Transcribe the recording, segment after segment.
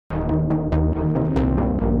All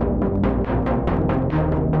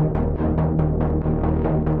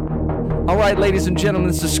right, ladies and gentlemen,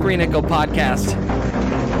 this is Screen Echo Podcast.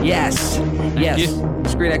 Yes.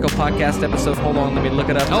 Screen Echo Podcast episode. Hold on, let me look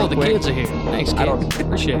it up. Oh, the kids are here. Thanks, kids.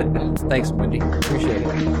 Appreciate it. Thanks, Wendy. Appreciate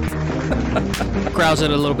it. Crowd's a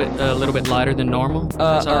little bit lighter than normal.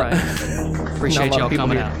 That's all right. Appreciate y'all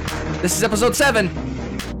coming out. This is episode 7.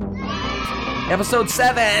 Episode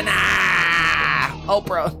 7.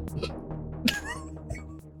 Oprah.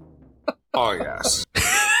 Oh, yes.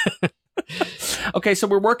 Okay, so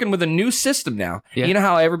we're working with a new system now. Yeah. You know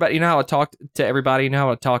how I talked to everybody,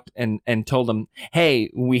 and told them, hey,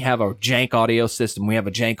 we have a jank audio system.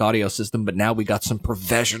 But now we got some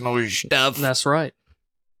professional stuff. That's right.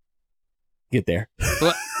 Get there.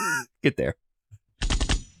 What? Get there.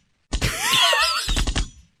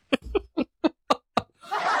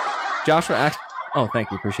 Joshua, oh, thank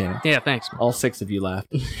you. Appreciate it. Yeah, thanks. All 6 of you laughed.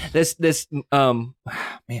 Man,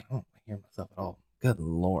 I don't hear myself at all. Good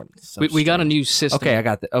Lord. We got a new system. Okay, I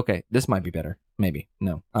got that. Okay, this might be better. Maybe.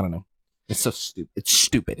 No, I don't know. It's so stupid. It's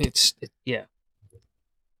stupid. Yeah.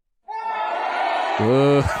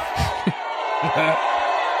 Whoa.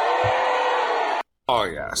 Oh,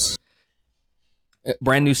 yes.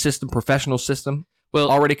 Brand new system, professional system. Well,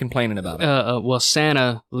 already complaining about it. Well,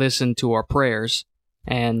 Santa listened to our prayers,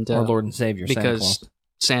 and Our Lord and Savior, because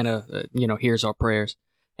Santa, hears our prayers,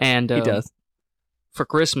 and he does. For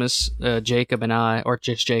Christmas, Jacob and I, or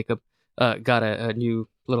just Jacob, got a new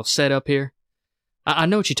little setup here. I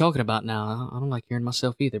know what you're talking about now. I don't like hearing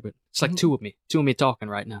myself either, but it's like two of me talking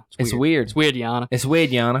right now. It's weird. It's weird, Yana. It's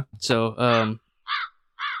weird, Yana. So,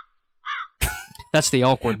 that's the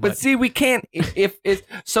awkward. But see, we can't. If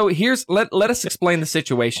so, here's let us explain the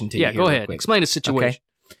situation to you. Yeah, go ahead. Explain the situation. Okay.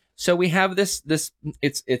 So we have this.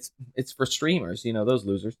 It's for streamers. Those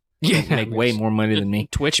losers. Yeah, make way more money than me.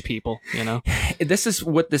 Twitch people. This is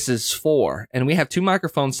what this is for, and we have 2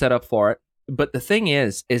 microphones set up for it. But the thing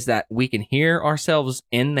is that we can hear ourselves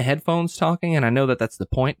in the headphones talking, and I know that that's the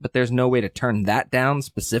point. But there's no way to turn that down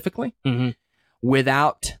specifically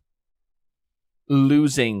without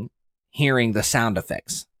losing hearing the sound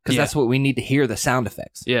effects, because that's what we need to hear, the sound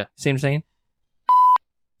effects. Yeah. See what I'm saying?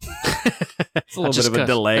 It's a little bit of a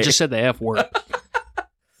delay. I just said the F word.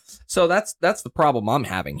 So that's the problem I'm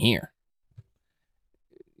having here.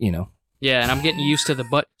 Yeah, and I'm getting used to the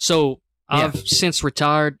butt. So I've since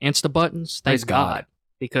retired Insta buttons. Thank God.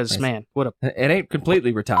 Because, man, what a... It ain't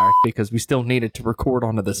completely retired because we still needed to record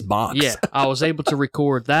onto this box. Yeah, I was able to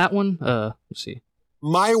record that one. Let's see.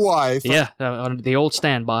 My wife. Yeah, the old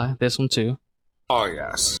standby. This one too. Oh,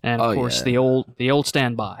 yes. And of course the old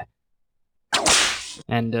standby.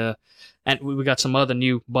 And we got some other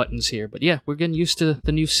new buttons here. But yeah, we're getting used to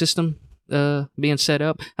the new system being set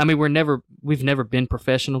up. I mean, we've never been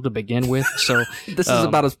professional to begin with, so this is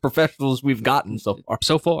about as professional as we've gotten so far.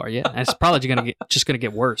 So far, yeah. And it's probably just gonna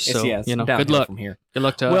get worse. So good luck from here. Good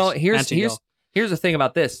luck to us. Well, here's the thing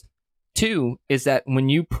about this. 2 is that when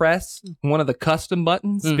you press one of the custom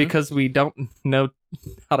buttons, because we don't know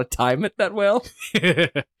how to time it that well,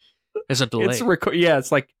 there's a delay.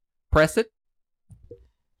 It's like press it.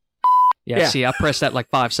 Yeah. See, I pressed that like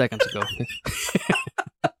 5 seconds ago.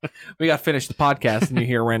 We got to finish the podcast, and you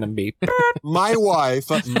hear a random beep. My wife.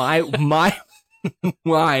 My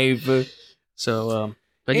wife. So,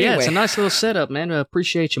 but anyway. Yeah, it's a nice little setup, man.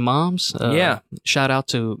 Appreciate you, moms. Shout out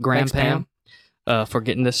to Grandpam. For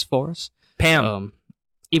getting this for us. Pam.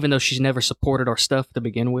 Even though she's never supported our stuff to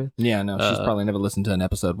begin with. Yeah, no, she's probably never listened to an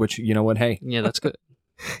episode, which, you know what, hey. Yeah, that's good.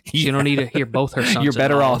 You don't need to hear both her sons. You're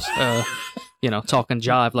better off. Talking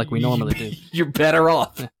jive like we normally do. You're better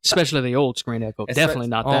off. Especially the old Screen Echo. Definitely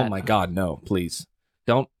not that. Oh, my God, no, please.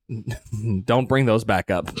 Don't bring those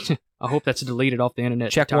back up. I hope that's deleted off the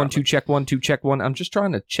internet. Check entirely. 1, 2, check 1, 2, check 1. I'm just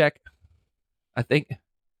trying to check. I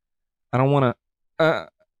don't want to...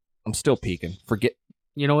 I'm still peeking.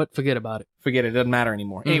 You know what? Forget about it. Forget it. It doesn't matter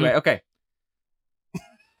anymore. Anyway, okay.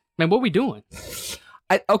 Man, what are we doing?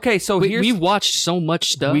 So we watched so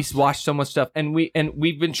much stuff. We watched so much stuff, and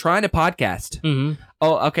we've been trying to podcast. Mm-hmm.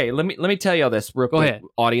 Oh, okay. Let me tell you all this real quick, Go ahead.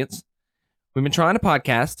 Audience. We've been trying to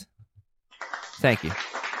podcast. Thank you.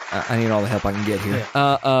 I need all the help I can get here.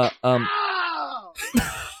 Yeah.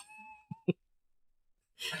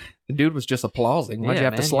 The dude was just applauding. Why'd you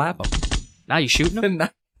have to slap him? Now you shooting him?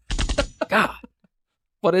 God.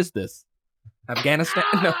 What is this? Afghanistan?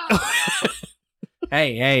 No.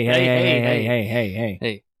 Hey.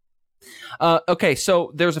 Okay,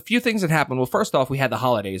 so there's a few things that happened. Well, first off, we had the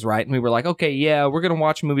holidays, right? And we were like, okay, yeah, we're going to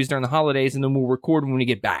watch movies during the holidays, and then we'll record when we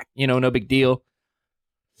get back. No big deal.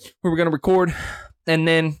 We were going to record, and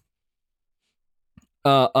then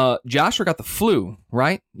Joshua got the flu,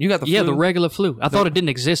 right? You got the flu. Yeah, the regular flu. I thought it didn't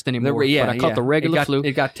exist anymore. But I caught the regular flu.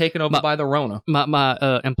 It got taken over by the Rona.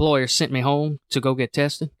 My employer sent me home to go get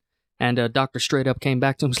tested, and doctor straight up came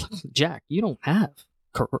back to him and was like, Jack, you don't have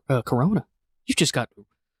corona. You just got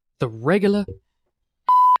the regular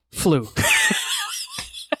flu.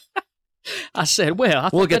 I said, well, I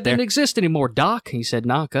thought that didn't exist anymore, Doc. He said,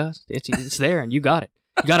 nah, cuz, it's there, and you got it.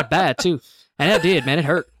 You got it bad, too. And that did, man. It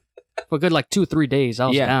hurt. For a good, 2 or 3 days, I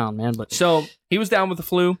was down, man. But so he was down with the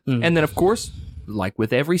flu, and then, of course, like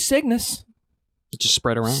with every sickness, it just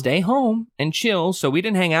spread around. Stay home and chill. So we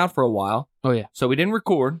didn't hang out for a while. Oh, yeah. So we didn't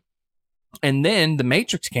record. And then The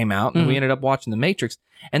Matrix came out, and we ended up watching The Matrix.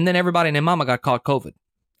 And then everybody and their mama got caught COVID.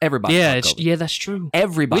 Everybody. Yeah, that's true.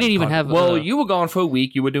 Everybody. We didn't even have. Well, you were gone for a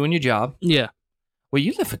week. You were doing your job. Yeah. Well,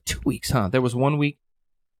 you left for 2 weeks, huh? There was 1 week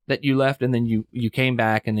that you left, and then you came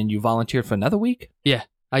back, and then you volunteered for another week. Yeah,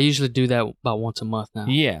 I usually do that about once a month now.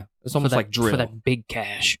 Yeah, it's almost like drill for that big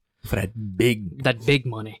cash. For that big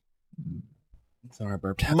money. Sorry, I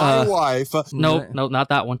burped. My wife. No, not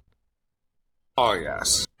that one. Oh,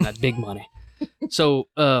 yes. That big money. So,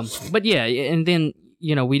 but yeah, and then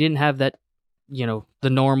we didn't have that. The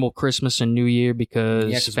normal Christmas and New Year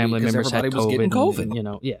because family members had everybody was getting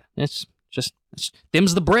COVID. And, it's just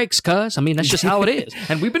them's the breaks, cuz. I mean, that's just how it is.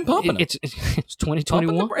 And we've been pumping them. It's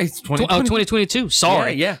 2021. It's 2022.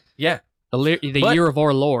 Sorry. Yeah. The year of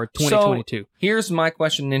our Lord, 2022. So, here's my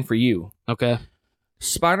question in for you. Okay.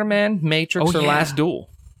 Spider-Man, Matrix, or Last Duel?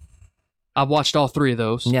 I've watched all 3 of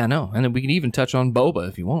those. Yeah, I know. And then we can even touch on Boba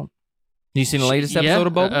if you want. You seen the latest episode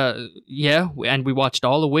of Boba? Yeah, and we watched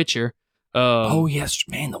all The Witcher. Oh, yes.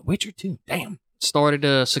 Man, The Witcher, too. Damn.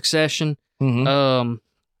 Started Succession. Mm-hmm.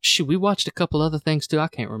 Shoot, we watched a couple other things, too. I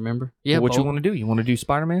can't remember. Yeah, what you want to do? You want to do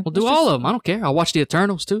Spider-Man? We'll do all of them. I don't care. I'll watch The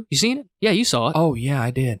Eternals, too. You seen it? Yeah, you saw it. Oh, yeah, I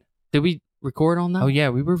did. Did we record on that? Oh, yeah,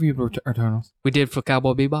 we reviewed Eternals. We did for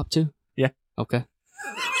Cowboy Bebop, too? Yeah. Okay.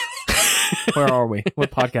 Where are we? What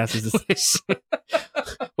podcast is this?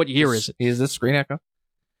 What year is it? Is this Screen Echo?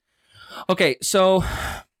 Okay, so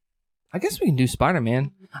I guess we can do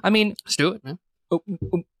Spider-Man. I mean, let's do it, man. We'll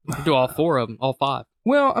do all 4 of them, all 5.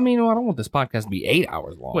 Well, I mean, I don't want this podcast to be 8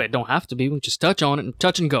 hours long. Well, it don't have to be. We can just touch on it and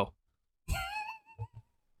touch and go.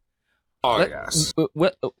 Yes.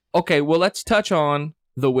 Okay, well, let's touch on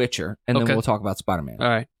The Witcher, and then we'll talk about Spider-Man. All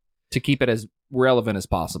right. To keep it as relevant as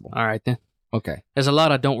possible. All right, then. Okay. There's a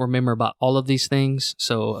lot I don't remember about all of these things,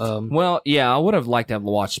 so... Well, yeah, I would have liked to have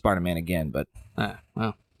watched Spider-Man again, but...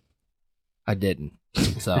 well... I didn't.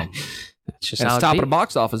 So... It's just it's top of the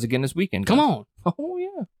box office again this weekend. Come on. Oh,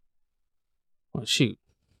 yeah. Well, shoot.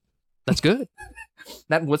 That's good.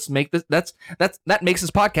 That makes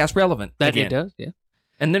this podcast relevant. That again. It does, yeah.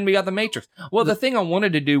 And then we got The Matrix. Well, the thing I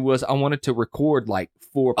wanted to do was I wanted to record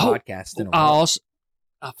 4 podcasts in a row.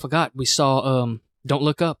 I forgot we saw Don't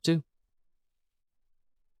Look Up too.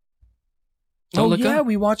 Don't Look Up.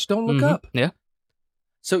 We watched Don't Look Up. Yeah.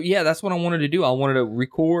 So yeah, that's what I wanted to do. I wanted to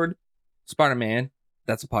record Spider-Man.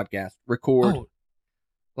 That's a podcast. Record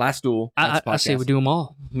Last Duel. That's a podcast. I say we do them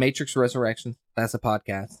all. Matrix Resurrections. That's a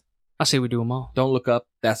podcast. I say we do them all. Don't Look Up.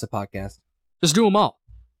 That's a podcast. Just do them all.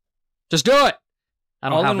 Just do it. I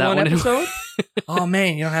don't have that one episode. Oh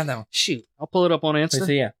man, you don't have that one. Shoot, I'll pull it up on Insta.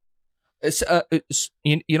 So yeah,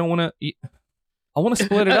 you don't want to. I want to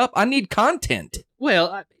split it up. I need content.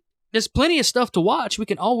 Well, there's plenty of stuff to watch. We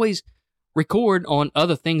can always record on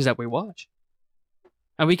other things that we watch,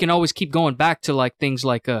 and we can always keep going back to things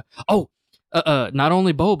like not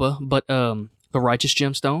only Boba but The Righteous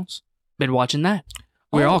Gemstones. Been watching that.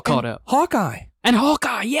 We're all caught up. Hawkeye. And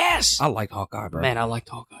Hawkeye, yes. I like Hawkeye, bro. Man, I liked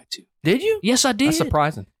Hawkeye too. Did you? Yes, I did. That's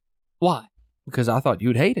surprising. Why? Because I thought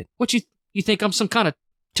you'd hate it. What you think I'm some kind of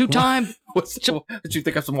 2-time? Did you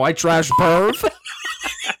think I'm some white trash perv?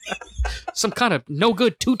 Some kind of no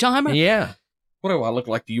good 2-timer? Yeah. What do I look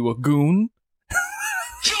like to you, a goon?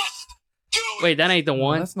 Wait, that ain't the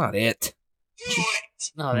one. No, that's not it.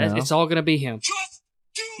 No, it's all gonna be him.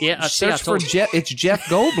 Yeah, search for Jeff. It's Jeff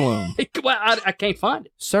Goldblum. Well, I can't find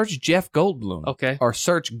it. Search Jeff Goldblum. Okay. Or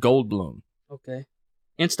search Goldblum. Okay.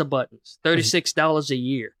 Insta buttons. $36 a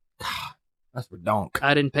year. That's for donk.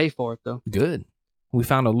 I didn't pay for it though. Good. We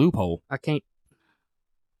found a loophole. I can't.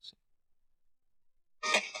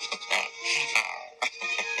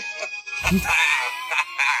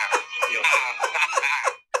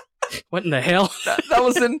 What in the hell? that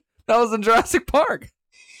was in Jurassic Park.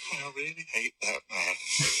 I really hate that man.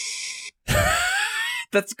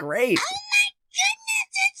 That's great. Oh my goodness,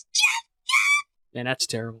 it's Jeff. Man, that's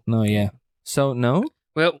terrible. No, yeah. So no?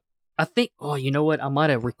 Well, I think. Oh, you know what? I might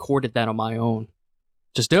have recorded that on my own.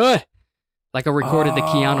 Just do it. Like I recorded the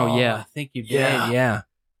Keanu, I yeah. think you did, Yeah. yeah.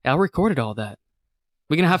 I recorded all that.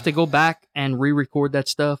 We're going to have to go back and re-record that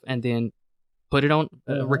stuff and then put it on,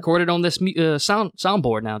 record it on this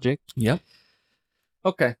soundboard now, Jake. Yep.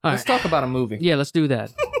 Okay, All let's right. talk about a movie. Yeah, let's do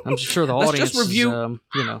that. I'm sure the Let's audience just review-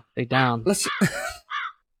 is, they down.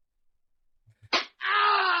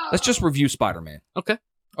 Let's just review Spider-Man. Okay.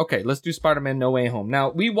 Okay, let's do Spider-Man No Way Home. Now,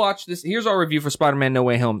 we watched this. Here's our review for Spider-Man No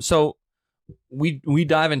Way Home. So, we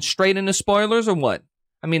diving straight into spoilers or what?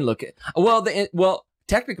 I mean, look.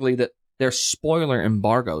 Technically, there's spoiler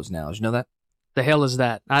embargoes now. Did you know that? The hell is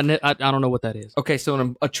that? I don't know what that is. Okay,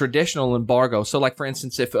 so a traditional embargo. So, like, for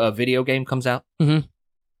instance, if a video game comes out. An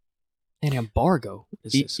embargo? What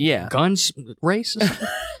is this? Yeah. Guns race?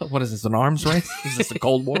 What is this, an arms race? Is this the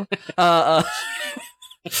Cold War?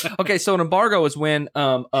 Okay, so an embargo is when,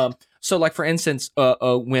 so like for instance,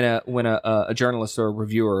 when a journalist or a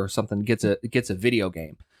reviewer or something gets a video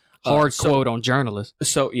game, Hard so- quote on journalists.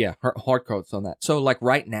 So yeah, hard quotes on that. So like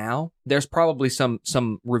right now, there's probably some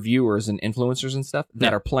reviewers and influencers and stuff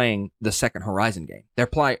that Yeah. are playing the second Horizon game.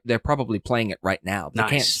 They're probably playing it right now. They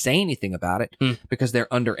can't Nice. say anything about it Hmm. because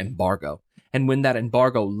they're under embargo. And when that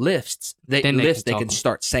embargo lifts, they Then they can can talk.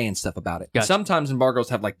 start saying stuff about it. Gotcha. Sometimes embargoes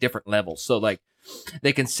have like different levels. So like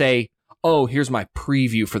they can say, "Oh, here's my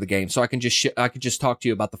preview for the game," so I can just talk to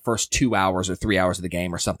you about the first 2 hours or 3 hours of the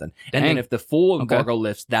game or something. And then Dang. if the full Okay. embargo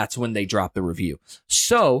lifts, that's when they drop the review.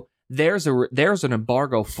 So there's an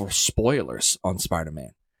embargo for spoilers on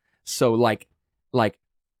Spider-Man. So like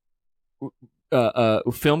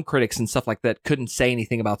film critics and stuff like that couldn't say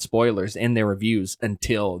anything about spoilers in their reviews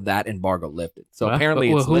until that embargo lifted. So Well,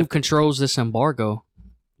 apparently it's who lifted. controls this embargo?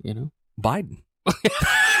 You know, Biden.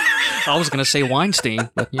 I was gonna say Weinstein,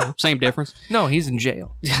 but same difference. No, he's in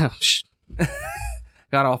jail. Yeah,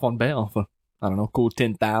 Got off on bail for I don't know, cool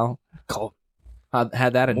 10,000. Call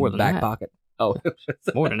Had that in More the than back that. pocket. Oh,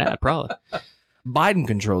 more than that, probably. Biden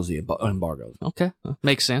controls the embargoes. Okay,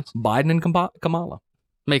 makes sense. Biden and Kamala.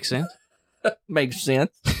 Makes sense. Makes sense.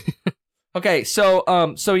 Okay, so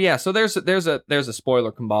there's a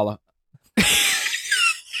spoiler, Kamala.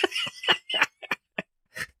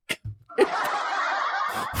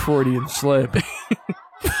 Freudian slip.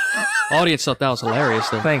 Audience thought that was hilarious,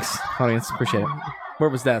 though. Thanks, audience. Appreciate it. Where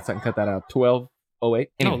was that? So I can cut that out. 12:08.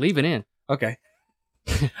 No, leave it in. Okay.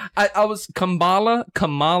 I was Kamala,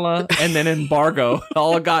 and then embargo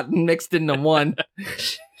all got mixed into one.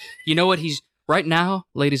 You know what? He's right now,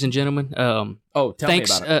 ladies and gentlemen. Oh, tell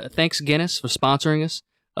Thanks, me about it. thanks Guinness for sponsoring us.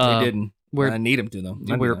 They didn't. We're I need them to though. That'd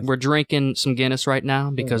be we're nice. we're drinking some Guinness right now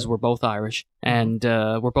because we're both Irish and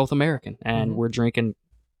we're both American, and Mhm. we're drinking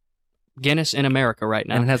Guinness in America right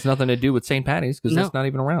now. and it has nothing to do with St. Patty's because No. that's not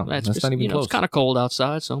even around. That's That's just, not even close. it's kind of cold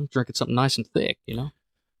outside, so I'm drinking something nice and thick,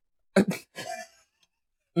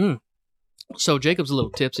 So Jacob's a little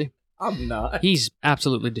tipsy. I'm not. He's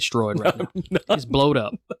absolutely destroyed right now. He's blowed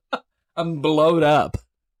up. I'm blowed up.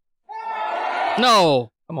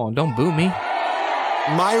 No. Come on, don't boo me.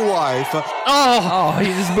 My wife. Oh. Oh, you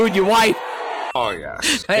just booed your wife. Oh,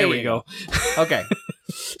 yes. There we go. Okay.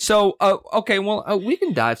 So, we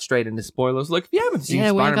can dive straight into spoilers. Look, if you haven't seen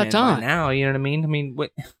Yeah, we ain't got Spider-Man by time. now, you know what I mean? I mean,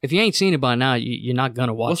 If you ain't seen it by now, you're not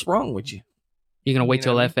gonna watch. what's wrong with you? You're gonna wait you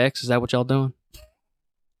till know? FX. Is that what y'all doing?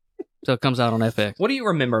 So it comes out on FX. What do you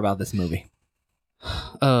remember about this movie?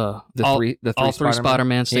 The All three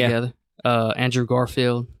Spider-Mans Yeah. together. Andrew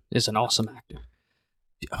Garfield is an awesome actor.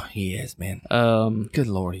 Oh, he is, man. Good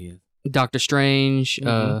Lord, he is. Doctor Strange,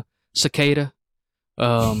 Mhm. Cicada.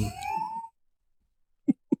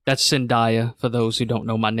 That's Zendaya, for those who don't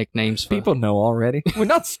know my nicknames. For, People know already. We're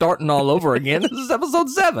not starting all over again. This is episode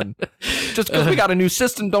 7. Just because we got a new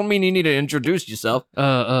system don't mean you need to introduce yourself.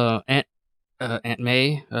 Aunt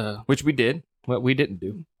May. Which we did. What we didn't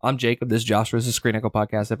do. I'm Jacob. This is Joshua. This is Screen Echo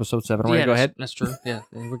Podcast, episode 7. Ready? Yeah, Go ahead. That's true. Yeah,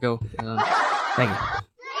 there we go. Thank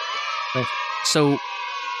you. So,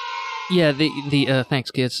 yeah, the thanks,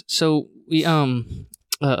 kids. So we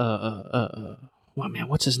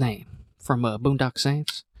what's his name from Boondock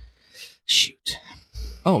Saints? Shoot,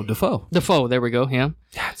 Oh, Defoe. Defoe. There we go. Him.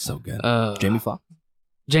 That's so good. Jamie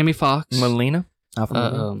Jamie Foxx. Foxx. Melina. Alfred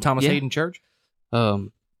Molina. Thomas yeah. Hayden Church.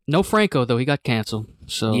 No Franco though. He got canceled.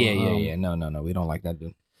 So Yeah. No. We don't like that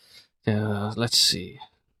dude. Let's see.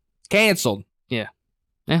 Canceled.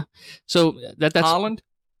 So that's Holland.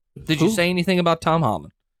 Did you Who? say anything about Tom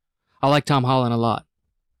Holland? I like Tom Holland a lot.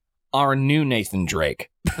 Our new Nathan Drake.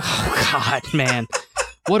 Oh God, man,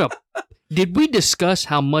 what a! Did we discuss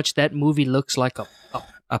how much that movie looks like a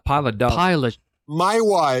A pile of dog. pile of? My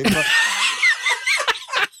wife.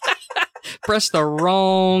 Press the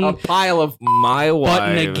wrong A pile of my wife.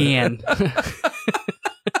 button again.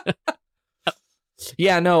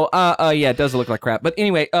 Yeah, no, yeah, it does look like crap. But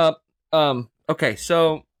anyway, okay,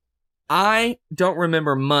 so I don't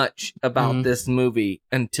remember much about this movie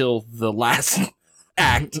until the last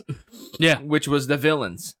act, Yeah. which was the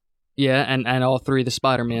villains Yeah, and all three of the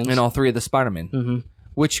Spider-Mans. and all three of the Spider-Men, Mm-hmm.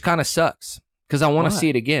 which kind of sucks because I want to Why? see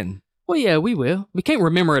it again. Well, yeah, we will. We can't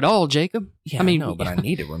remember it all, Jacob. Yeah, I mean, no, but I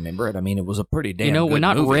need to remember it. I mean, it was a pretty damn. you know, good we're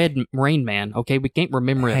not movie. Red Rain Man, okay? We can't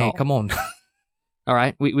remember it Hey, all. come on. All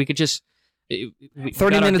right, we could just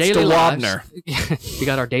 30 minutes to Wagner. We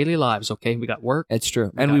got our daily lives, okay? We got work, It's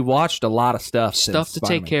true, We and got we watched a lot of stuff. stuff since to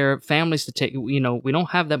Spider-Man. take care of, families to take. You know, we don't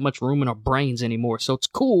have that much room in our brains anymore, so it's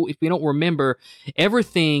cool if we don't remember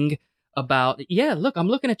everything about. Yeah, look, I'm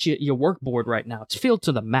looking at your work board right now. It's filled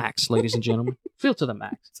to the max, ladies and gentlemen. Filled to the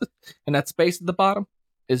max. And that space at the bottom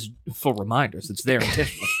is for reminders. It's there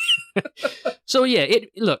intentionally. So yeah,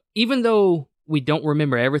 look, even though we don't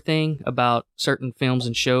remember everything about certain films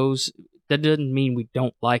and shows, that doesn't mean we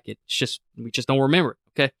don't like it. It's just we just don't remember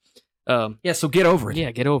it. Okay. Yeah, so get over it.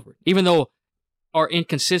 Yeah, get over it. Even though our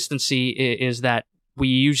inconsistency is that we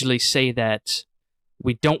usually say that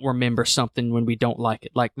we don't remember something when we don't like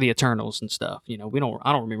it, like the Eternals and stuff. You know,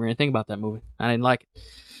 I don't remember anything about that movie. I didn't like it.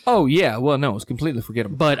 Oh yeah, well no, it's completely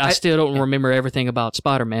forgettable. But I still don't remember everything about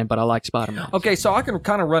Spider-Man, but I like Spider-Man. Okay, so I can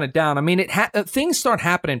kind of run it down. I mean, things start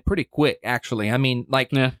happening pretty quick, actually. I mean,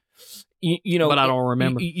 like, Yeah. you know, But I don't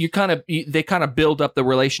remember. They kind of build up the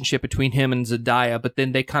relationship between him and Zendaya, but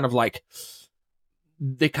then they kind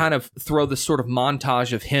of throw this sort of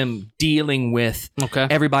montage of him dealing with Okay.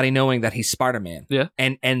 everybody knowing that he's Spider-Man. Yeah.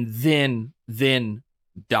 And then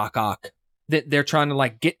Doc Ock. They're trying to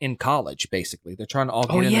like get in college, basically. They're trying to all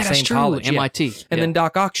get in the that's same true. college. yeah. MIT. And then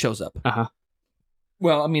Doc Ock shows up. Uh-huh.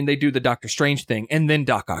 Well, I mean, they do the Doctor Strange thing, and then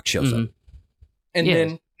Doc Ock shows up. And Yeah.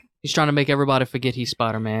 then He's trying to make everybody forget he's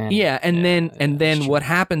Spider-Man. yeah, and then that's true. what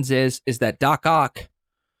happens is that Doc Ock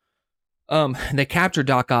they capture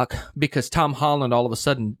Doc Ock because Tom Holland all of a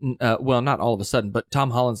sudden well, not all of a sudden, but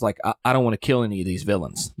Tom Holland's like, I don't want to kill any of these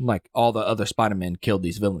villains. Like all the other Spider-Men killed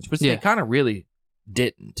these villains. But Yeah. they kind of really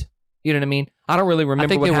didn't. You know what I mean? I don't really remember I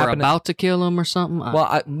think what they were happened. about to kill him or something.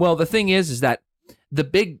 Well, the thing is that the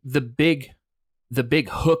big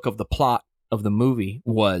hook of the plot of the movie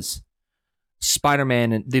was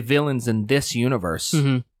Spider-Man and the villains in this universe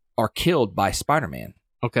Mhm. are killed by Spider-Man,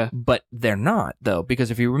 Okay. but they're not though, because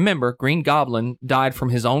if you remember, Green Goblin died from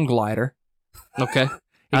his own glider. Okay. He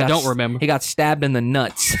I got don't s- remember. He got stabbed in the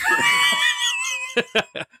nuts.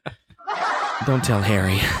 Don't tell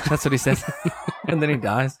Harry. That's what he says. And then he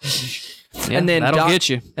dies. Yeah, and then that'll get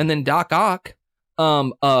you. And then Doc Ock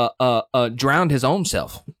drowned his own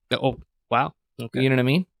self. Oh, wow. Okay. You know what I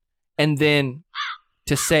mean? And then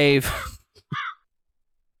to save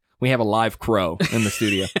we have a live crow in the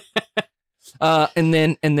studio. And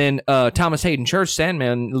then Thomas Hayden Church,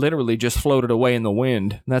 Sandman, literally just floated away in the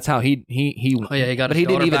wind. That's how he Oh yeah, he got. but his he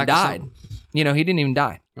didn't daughter even back or die. something? You know, he didn't even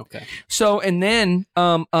die. Okay. So and then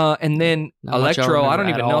Not much Electro, I don't remember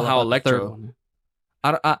even at know all how about the third Electro.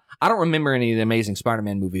 one. I don't remember any of the Amazing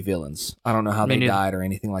Spider-Man movie villains. I don't know how Me they neither. died or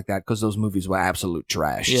anything like that because those movies were absolute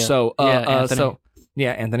trash. Yeah. So Anthony.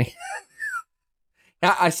 Anthony.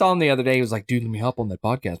 I saw him the other day. He was like, "Dude, let me hop on that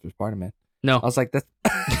podcast with Spider-Man." No. I was like, "That's."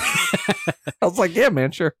 I was like, "Yeah,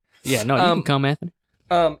 man, sure." Yeah, no, you can come, Anthony.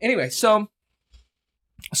 Anyway, so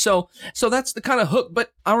that's the kind of hook.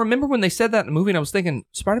 But I remember when they said that in the movie, and I was thinking,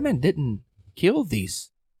 Spider-Man didn't kill these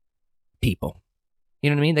people. You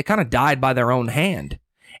know what I mean? They kind of died by their own hand.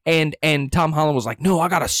 And Tom Holland was like, no, I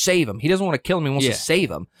gotta save him. He doesn't want to kill him. He wants Yeah. to save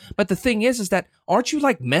him. But the thing is that aren't you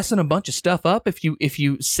like messing a bunch of stuff up if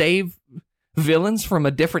you save villains from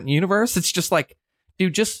a different universe? It's just like,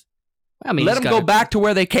 dude, just I mean, let he's them got go back to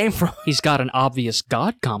where they came from. He's got an obvious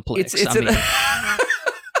God complex. It's I mean,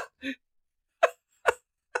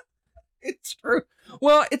 it's true.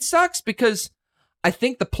 Well, it sucks because I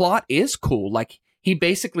think the plot is cool. Like he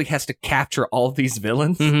basically has to capture all these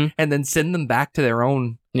villains Mhm. and then send them back to their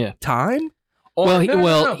own Yeah. time. Or,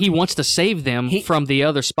 well, no. he wants to save them He- from the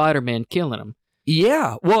other Spider-Man killing him.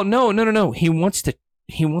 Yeah. Well, no. He wants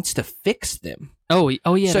to fix them. Oh, yeah.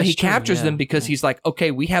 So that's he true, captures yeah. them because he's like, okay,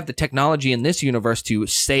 we have the technology in this universe to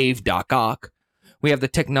save Doc Ock. We have the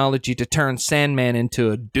technology to turn Sandman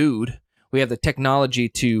into a dude. We have the technology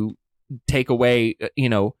to take away,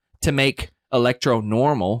 to make Electro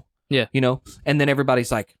normal. Yeah. And then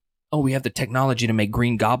everybody's like, oh, we have the technology to make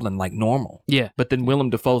Green Goblin like normal. Yeah. But then Willem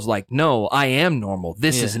Dafoe's like, no, I am normal.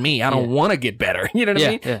 This Yeah. is me. I don't Yeah. want to get better. You know what I Yeah,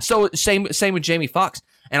 mean? yeah. So same with Jamie Foxx.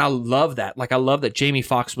 And I love that. Like, I love that Jamie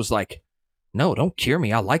Foxx was like, no, don't cure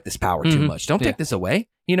me. I like this power too Mhm. much. Don't Yeah. take this away.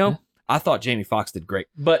 Yeah. I thought Jamie Foxx did great.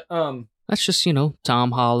 But That's just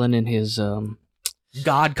Tom Holland and his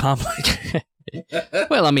God complex.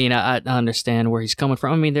 Well, I mean, I understand where he's coming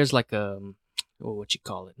from. I mean, there's like what you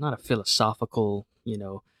call it? Not a philosophical,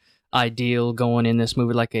 ideal going in this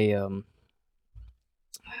movie, like a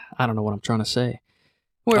I don't know what I'm trying to say.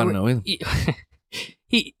 I don't know either.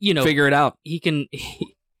 He Figure it out.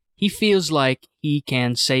 He feels like he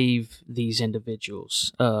can save these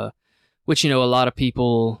individuals, which a lot of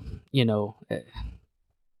people, you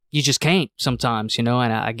just can't sometimes, and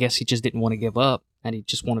I guess he just didn't want to give up. And he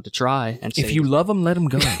just wanted to try. And if you love them, let them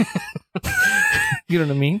go. You know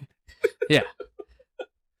what I mean? Yeah.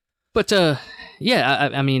 But yeah,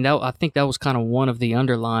 I mean, I think that was kind of one of the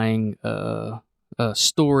underlying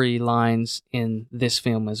storylines in this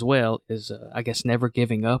film as well. Is I guess never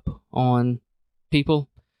giving up on people,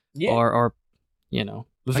 or I'm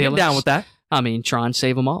villains. down with that. I mean, try and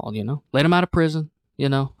save them all. Let them out of prison.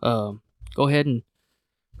 Go ahead and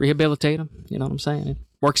rehabilitate them. You know what I'm saying? It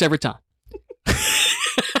works every time.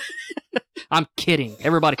 I'm kidding.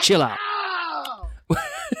 Everybody chill out.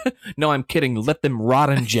 No, I'm kidding. Let them rot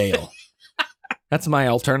in jail. That's my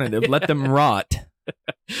alternative. Let them rot.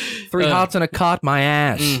 3 hots and a cot, my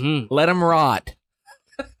ass. Mm-hmm. Let them rot.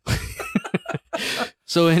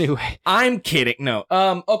 So anyway. I'm kidding. No.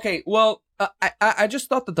 Okay, well, I just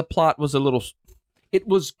thought that the plot was a little... It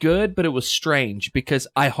was good, but it was strange because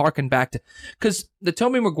I hearkened back to... Because the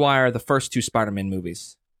Tobey Maguire, the first 2 Spider-Man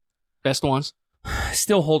movies... Best ones.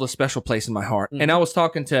 Still hold a special place in my heart. And I was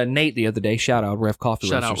talking to Nate the other day. Shout out, Rev Coffee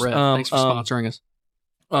Shout out, Roasters. Rev. Thanks for sponsoring us.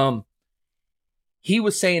 He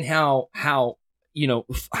was saying how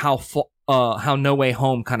No Way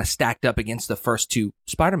Home kind of stacked up against the first 2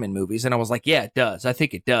 Spider-Man movies, and I was like, yeah, it does. I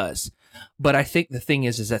think it does. But I think the thing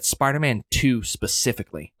is that Spider-Man 2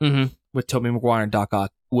 specifically, with Tobey Maguire and Doc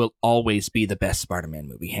Ock, will always be the best Spider-Man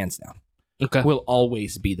movie, hands down. Okay. Will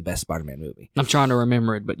always be the best Spider-Man movie. I'm trying to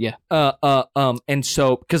remember it, but yeah. And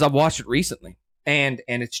so because I've watched it recently, and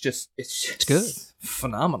it's good,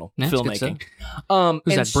 phenomenal yeah, filmmaking.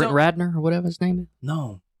 Who's that? Brent Ratner or whatever his name is?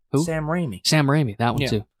 No, who? Sam Raimi. Sam Raimi, that one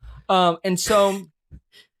too. And so,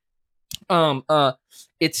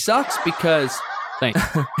 it sucks because thanks.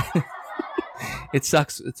 It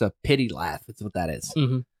sucks. It's a pity laugh. That's what that is.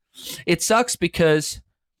 Mm-hmm. It sucks because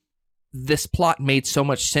this plot made so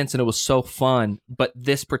much sense and it was so fun, but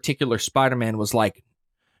this particular Spider-Man was like,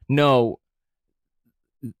 no,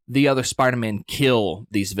 the other Spider-Man kill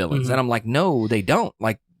these villains. And I'm like, no, they don't.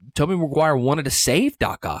 Like, Tobey Maguire wanted to save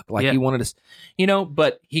Doc Ock. Like, he wanted to,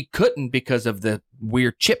 but he couldn't because of the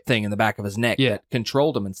weird chip thing in the back of his neck that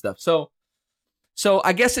controlled him and stuff. So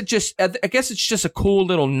I guess it's just a cool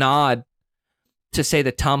little nod to say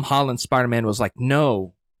that Tom Holland's Spider-Man was like,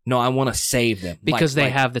 no, I want to save them because they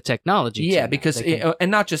have the technology. Yeah, because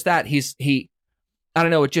and not just that, he I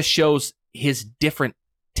don't know, it just shows his different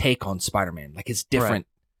take on Spider-Man, like his different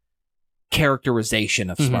characterization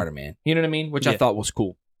of Spider-Man. You know what I mean? Which I thought was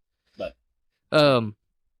cool. But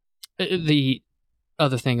the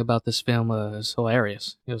other thing about this film is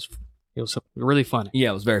hilarious. It was really funny. Yeah,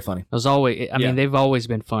 it was very funny. It was always. I mean, they've always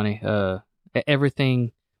been funny.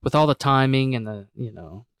 Everything with all the timing and the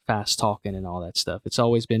fast talking and all that stuff. It's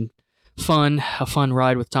always been fun, a fun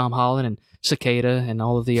ride with Tom Holland and Cicada and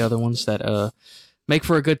all of the other ones that make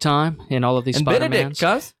for a good time in all of these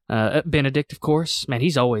Spider-Mans. Benedict, of course. Man,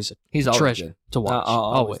 he's always a treasure good to watch. I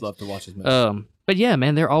always love to watch his movies. But yeah,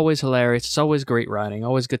 man, they're always hilarious. It's always great writing,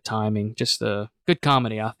 always good timing, just good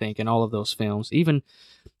comedy, I think, in all of those films. Even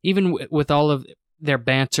with all of their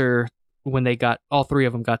banter when all 3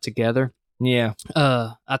 of them got together. Yeah.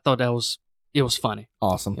 I thought it was funny.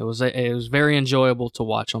 Awesome. It was very enjoyable to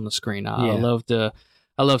watch on the screen. I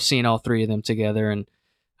loved seeing all 3 of them together and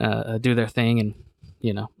do their thing, and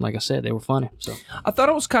like I said, they were funny. So I thought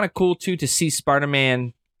it was kind of cool too to see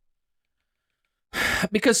Spider-Man,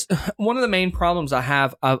 because one of the main problems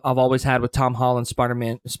I've always had with Tom Holland's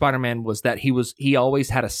Spider-Man was that he always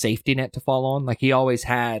had a safety net to fall on. Like he always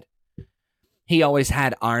had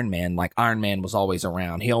Iron Man. Like Iron Man was always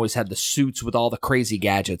around. He always had the suits with all the crazy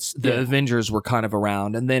gadgets. The Avengers were kind of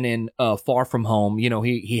around. And then in Far From Home,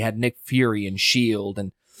 he had Nick Fury and S.H.I.E.L.D.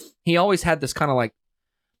 And he always had this kind of like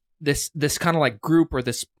this kind of like group or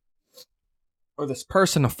this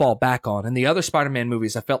person to fall back on. In the other Spider-Man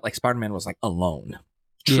movies, I felt like Spider-Man was like alone.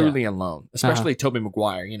 Truly alone. Especially Tobey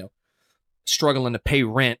Maguire, struggling to pay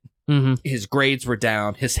rent. Mm-hmm. His grades were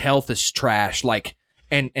down. His health is trash. Like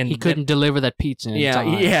And he couldn't deliver that pizza in time.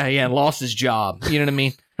 and lost his job. You know what I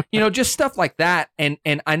mean? Just stuff like that. And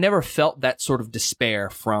I never felt that sort of despair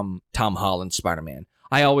from Tom Holland's Spider-Man.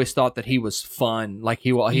 I always thought that he was fun. Like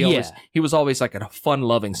he was always like a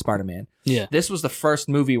fun-loving Spider-Man. Yeah. This was the first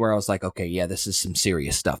movie where I was like, okay, yeah, this is some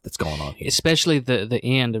serious stuff that's going on here. Especially the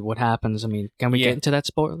end of what happens. I mean, can we get into that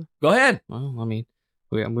spoiler? Go ahead. Well, I mean,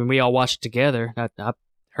 when we all watched it together, I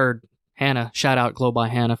heard Hannah, shout out Glow by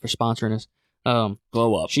Hannah for sponsoring us.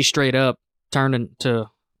 Glow up. She straight up turned into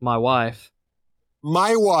my wife.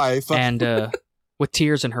 My wife. And with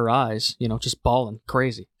tears in her eyes, just bawling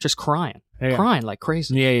crazy, just crying like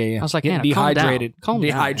crazy. Yeah. I was like, Getting Hannah, dehydrated. calm down.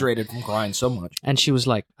 Dehydrated from crying so much. And she was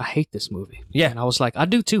like, I hate this movie. Yeah. And I was like, I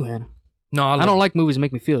do too, Hannah. No, I don't like movies that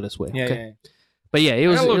make me feel this way. Yeah, okay? But yeah, it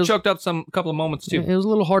was a little it was, choked up some couple of moments too. It was a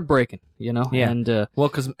little heartbreaking, Yeah. And well,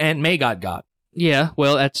 because Aunt May got. yeah,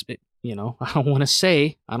 well, that's I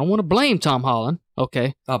don't want to blame Tom Holland,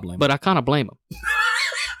 okay? I'll blame him. But I kind of blame him.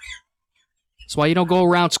 That's why you don't go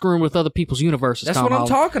around screwing with other people's universes. That's Tom what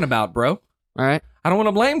Holland. I'm talking about, bro. All right. I don't want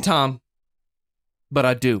to blame Tom, but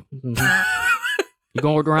I do. Mm-hmm. You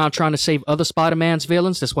go around trying to save other Spider-Man's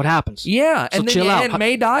villains. That's what happens. Yeah, So and then chill out. Aunt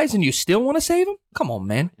May dies, and you still want to save him? Come on,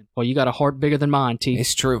 man. Well, you got a heart bigger than mine, T.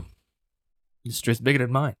 It's true. It's just bigger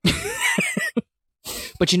than mine.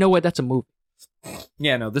 But you know what? That's a movie.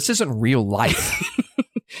 Yeah, no, this isn't real life.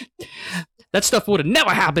 That stuff would have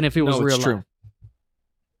never happened if it was No, it's real true. life.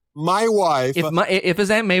 My wife. If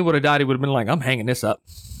his Aunt May would have died, he would have been like, "I'm hanging this up.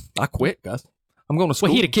 I quit, Gus. I'm going to school."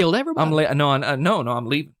 Well, he'd have killed everybody. No, I'm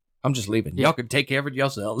leaving. I'm just leaving. Yeah. Y'all can take care of it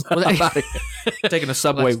yourselves. Well, I'm outta here. Taking the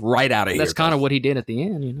subway right out of here. That's kind of what he did at the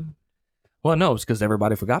end, Well, no, it's because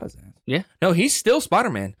everybody forgot his ass. Yeah. No, he's still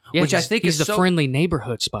Spider-Man, Yeah, which I think he's is the so, friendly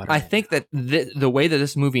neighborhood Spider-Man. I think that the way that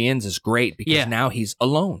this movie ends is great because Yeah. now he's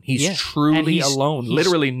alone. He's Yeah. truly And he's- alone. he's-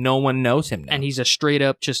 Literally, no one knows him now. and he's a straight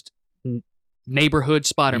up just neighborhood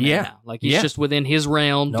Spider-Man Yeah. now. Like he's Yeah. just within his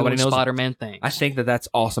realm Nobody doing knows him. Spider-Man things. I think that that's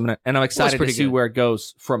awesome, and I'm excited to pretty see good. where it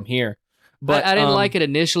goes from here. But I didn't like it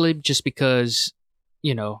initially just because,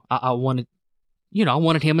 I wanted, I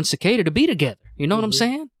wanted him and Cicada to be together. You know what I'm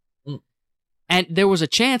saying? Mm. And there was a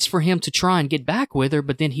chance for him to try and get back with her,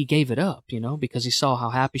 but then he gave it up, because he saw how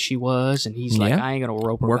happy she was, and he's like, Yeah. I ain't gonna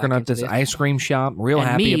rope her working back up into this ice cream shop, real and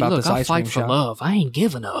happy me, about look, this I'll ice fight cream for shop. love. I ain't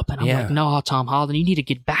giving up. And I'm Yeah. like, no, Tom Holland, you need to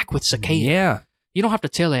get back with Cicada. Yeah, You don't have to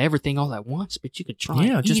tell her everything all at once, but you could try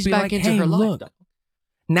Yeah, and just ease be back like, into hey, her look. life.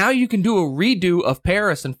 now you can do a redo of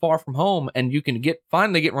Paris and Far From Home, and you can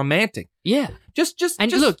finally get romantic. Yeah. Just And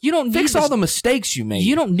just look, you don't fix need all this, the mistakes you made.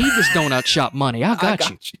 you don't need this donut shop money. I got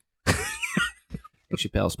you. Dave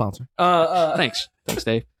Chappelle sponsor. Thanks,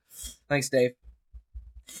 Dave. Thanks, Dave.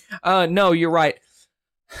 No, you're right.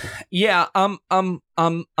 Yeah, I'm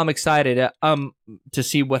excited to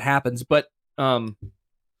see what happens, but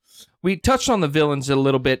we touched on the villains a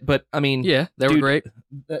little bit, but I mean, Yeah, they were Dude, great.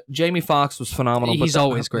 Jamie Foxx was phenomenal. He's but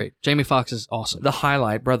always great. Jamie Foxx is awesome. The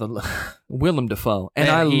highlight, brother, Willem Dafoe, and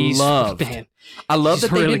Man, he's- I man, love he's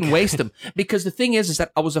that they really didn't good. waste him because the thing is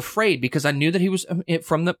that I was afraid because I knew that he was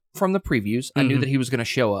from the previews. I knew Mhm. that he was going to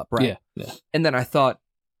show up, right? Yeah. And then I thought,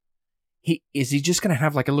 is he just going to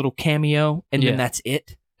have like a little cameo and Yeah. then that's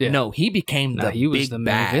it? Yeah. No, he became No, the he was big the main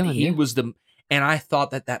bad. villain, He yeah. was and I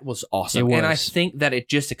thought that was awesome. It And I was. think that it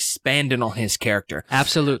just expanded on his character.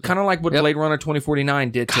 Absolutely. Kind of like what Yep. Blade Runner 2049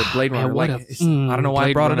 did to Blade Man, Runner. what Like, a- I don't know why I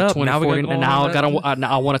Blade brought it Runner up. Now we 2040 got now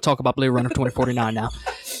I want to talk about Blade Runner 2049 now.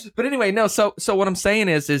 But anyway, no. So what I'm saying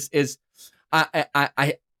is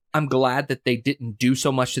I'm glad that they didn't do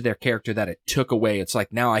so much to their character that it took away. It's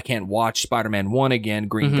like now I can't watch Spider-Man 1 again,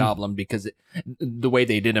 Green Mhm. Goblin, because the way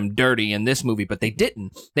they did him dirty in this movie, but they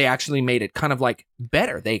didn't. They actually made it kind of like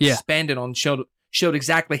better. They Yeah. expanded on showed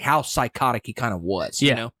exactly how psychotic he kind of was. Yeah.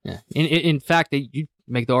 You know? Yeah. In fact, you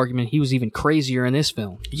make the argument he was even crazier in this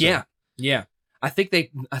film. So, Yeah. Yeah. I think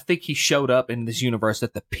he showed up in this universe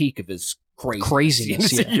at the peak of his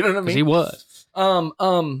Craziness. Yeah. You know what I 'Cause mean? he was.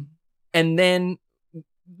 And then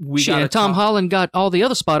we Shit, got and Tom Holland got all the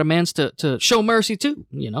other Spider-Mans to show mercy too.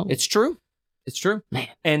 It's true. It's true. Man,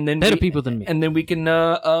 And then better people than me. And then we can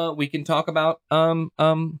talk about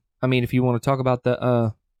I mean, if you want to talk about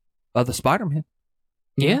the other Spider-Man.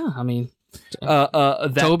 Yeah, I mean,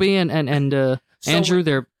 That, Toby and So- Andrew,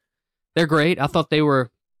 they're great. I thought they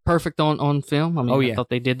were perfect on film. I mean, Oh, I yeah. thought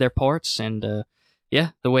they did their parts, and the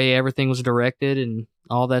way everything was directed and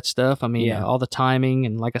all that stuff. I mean, Yeah. all the timing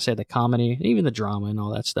and like I said, the comedy, even the drama and all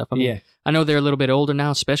that stuff. I mean, Yeah. I know they're a little bit older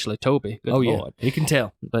now, especially Toby. Good Oh Lord. yeah, you can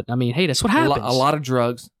tell. But I mean, hey, that's what A happens. lot of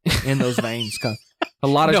drugs in those veins. A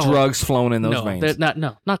lot of No. drugs flowing in those no, veins. they're not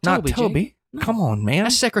Toby. Not Jay. Toby. No. Come on, man.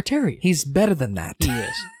 That's Secretariat. He's better than that. He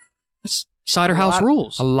is. That's Cider House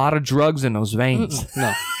rules. A lot of drugs in those veins.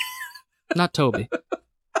 No, not Toby.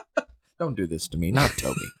 Don't do this to me. Not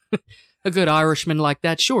Toby. A good Irishman like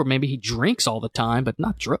that, sure, maybe he drinks all the time, but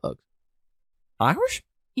not drugs. Irish?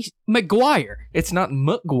 He's McGuire. It's not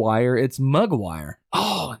McGuire, it's Mugwire.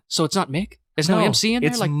 Oh, so it's not Mick? There's no MC in there?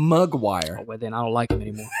 It's Like, Mugwire. oh, well, then I don't like him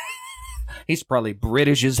anymore. He's probably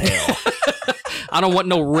British as hell. I don't want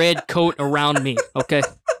no red coat around me, okay?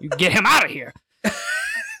 You get him out of here.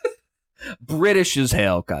 British as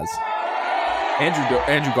hell, cuz.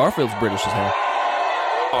 Andrew Garfield's British as hell.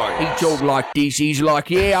 Oh, He talked like this. He's like,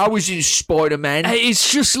 yeah, I was in Spider-Man. Hey, it's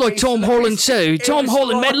just like Tom Holland too. Tom was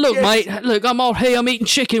Holland, like man, look, this. mate, look, I'm out here, I'm eating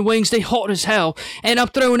chicken wings, they hot as hell, and I'm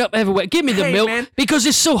throwing up everywhere. Give me the Hey, milk, man. because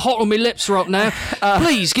it's so hot on my lips right now.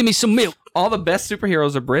 Please, give me some milk. All the best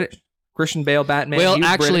superheroes are British. Christian Bale, Batman. Well, he was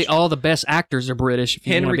actually, British. all the best actors are British, if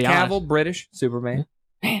you want to Henry be Cavill, honest. British, Superman.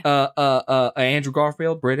 Man. Andrew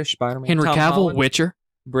Garfield, British, Spider-Man. Henry Tom Cavill, Holland, Witcher.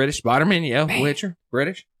 British, Spider-Man, yeah. Man. Witcher,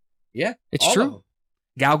 British. Yeah. It's all true. of them.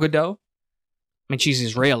 Gal Gadot, I mean, she's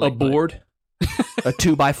Israeli. a board, a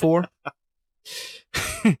 2x4.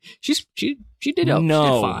 She did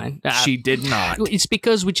No, fine. she did not. It's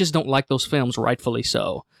because we just don't like those films, rightfully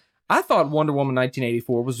so. I thought Wonder Woman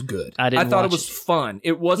 1984 was good. I didn't thought it watch was fun.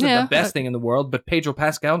 It wasn't Yeah, the best thing in the world, but Pedro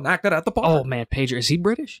Pascal knocked it out the park. Oh man, Pedro, is he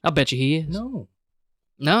British? I bet you he is. no.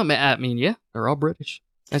 No, I mean, yeah, they're all British.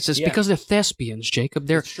 That's just Yeah. because they're thespians, Jacob.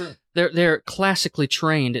 They're It's true. they're classically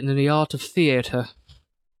trained in the art of theater.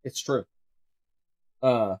 It's true.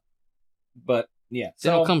 But yeah. They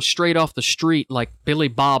don't come straight off the street like Billy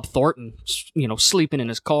Bob Thornton, sleeping in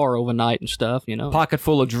his car overnight and stuff. Pocket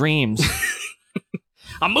full of dreams.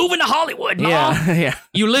 I'm moving to Hollywood, Mom. yeah, yeah.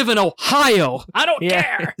 You live in Ohio. I don't Yeah.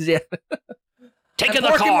 care. Yeah. Take I'm the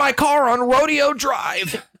parking car. my car on Rodeo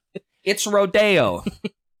Drive. It's Rodeo.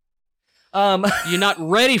 You're not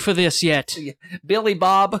ready for this yet. Billy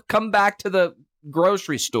Bob, come back to the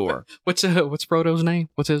grocery store. What's Frodo's name?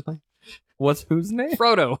 What's his name? What's whose name?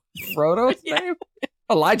 Frodo. Frodo's Yeah. name?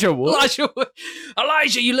 Elijah Wood.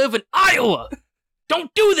 Elijah, you live in Iowa.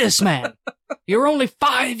 Don't do this, man. You're only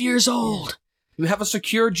 5 years old. You have a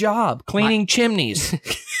secure job cleaning chimneys.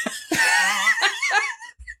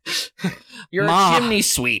 You're Ma. a chimney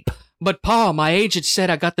sweep. But Pa, my agent said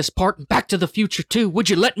I got this part in Back to the Future too. Would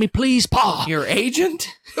you let me please, Pa? Your agent?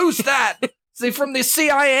 Who's that? Is he from the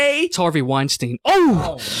CIA? It's Harvey Weinstein.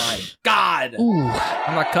 Oh! Oh my God. Ooh.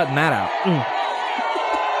 I'm not cutting that out.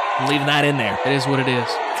 I'm leaving that in there. It is what it is.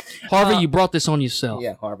 Harvey, you brought this on yourself.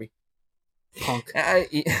 Yeah, Harvey. Punk.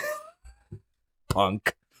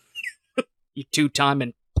 Punk. You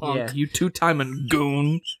two-timing punk. Yeah, you two-timing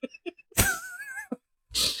goon.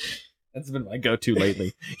 That's been my go-to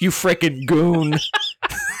lately. You frickin' goon.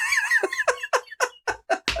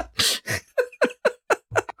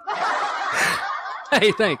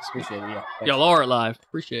 Hey, thanks. Appreciate it, yeah. Y'all are alive.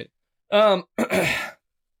 Appreciate it.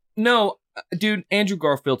 No, dude, Andrew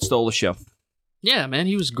Garfield stole the show. Yeah, man,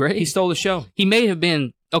 he was great. He stole the show. He may have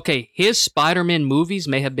been, okay, his Spider-Man movies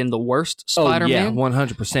may have been the worst Spider-Man. Oh, yeah,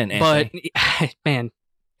 100%. But, Anthony. man,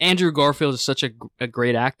 Andrew Garfield is such a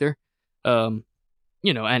great actor. And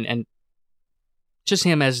just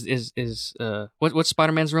him as what's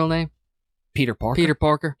Spider-Man's real name? Peter Parker. Peter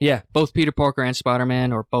Parker. Yeah. Both Peter Parker and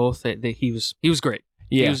Spider-Man, or both. He was great.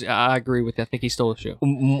 Yeah. I agree with that. I think he stole the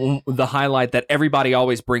show. The highlight that everybody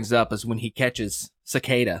always brings up is when he catches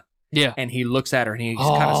Cicada Yeah. and he looks at her and he just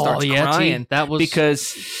kind of starts crying. That was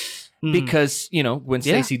because when Yeah.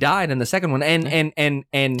 Stacy died in the second one, I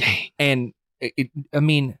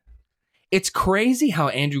mean, it's crazy how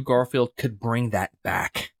Andrew Garfield could bring that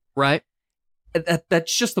back. right.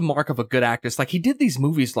 That's just the mark of a good actor. It's like he did these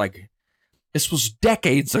movies like this was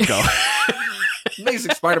decades ago.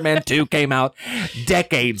 Amazing Spider-Man 2 came out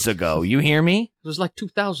decades ago. You hear me? It was like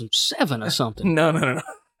 2007 or something. No.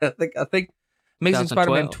 I think Amazing 2012.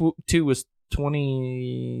 Spider-Man 2 was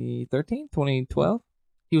 2013, 2012.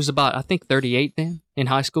 He was about, I think, 38 then in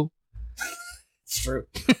high school. It's true.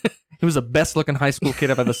 He was the best looking high school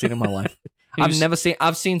kid I've ever seen in my life.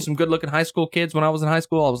 I've seen some good looking high school kids when I was in high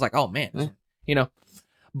school. I was like, oh man,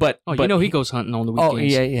 But he goes hunting on the Oh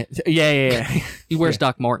weekends. yeah. He wears Yeah.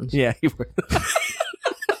 Doc Martens. Yeah.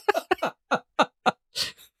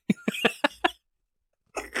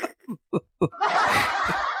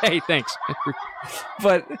 Hey, thanks.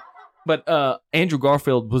 But Andrew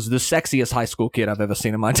Garfield was the sexiest high school kid I've ever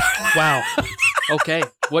seen in my entire life. Wow. Okay.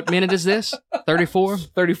 What minute is this? 34?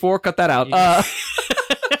 34, cut that out.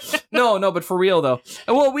 No, but for real though.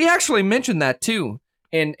 Well, we actually mentioned that too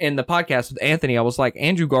in the podcast with Anthony. I was like,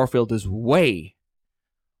 Andrew Garfield is way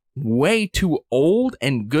way too old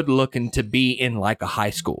and good looking to be in like a high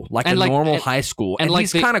school, like And a like- normal and- high school. and And like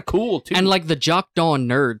he's the- kind of cool too. And like the jock don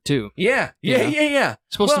nerd too. yeah.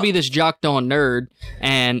 Supposed to Well- be this jock don nerd,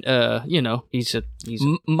 and he's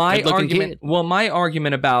My good-looking argument, kid. well, my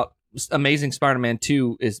argument about Amazing Spider-Man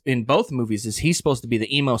 2 is in both movies is he's supposed to be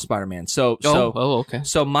the emo Spider-Man. So okay.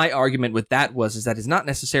 So my argument with that is that he's not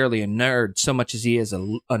necessarily a nerd so much as he is a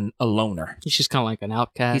loner. He's just kind of like an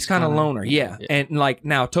outcast. He's kind of kinda. loner, yeah. And like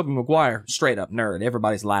now, Tobey Maguire, straight up nerd.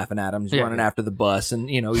 Everybody's laughing at him. He's Yeah. running after the bus, and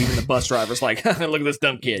even the bus driver's like, "Look at this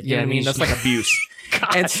dumb kid." You know what I mean? he's- That's like abuse.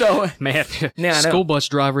 God, And so, man, Yeah, I know. school bus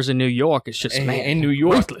drivers in New York is just man in New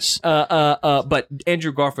York, ruthless. but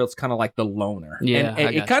Andrew Garfield's kind of like the loner. Yeah, and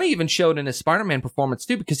I it got kind of even showed in his Spider-Man performance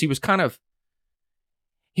too, because he was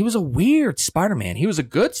a weird Spider-Man. He was a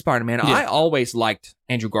good Spider-Man. Yeah. I always liked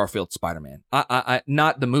Andrew Garfield's Spider-Man. I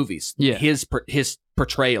not the movies. Yeah. his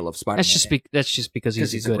portrayal of Spider-Man. That's just because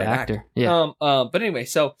he's a good great actor. Yeah. But anyway,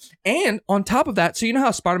 so and on top of that, so you know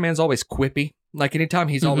how Spider-Man's always quippy. Like anytime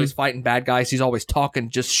he's Mhm. always fighting bad guys, he's always talking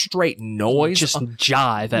just straight noise. just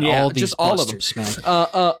jive at yeah, all these just all of them. busters,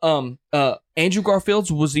 man. Andrew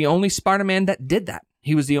Garfield's was the only Spider-Man that did that.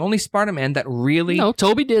 He was the only Spider-Man that really. No,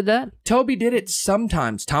 Toby did that. Toby did it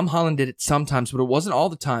sometimes. Tom Holland did it sometimes, but it wasn't all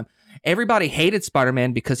the time. Everybody hated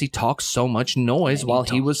Spider-Man because he talked so much noise Man,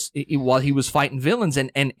 while he was fighting villains,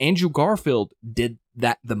 and Andrew Garfield did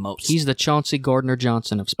that the most. He's the Chauncey Gardner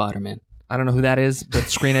Johnson of Spider-Man. I don't know who that is, but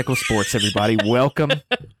Screen Echo Sports, everybody, welcome.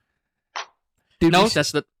 Dude, No, we,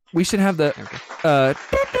 that's the. we should have the.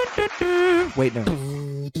 Wait, no.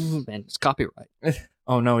 Man, it's copyright.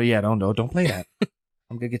 Oh no, yeah, don't play that.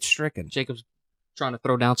 I'm gonna get stricken. Jacob's trying to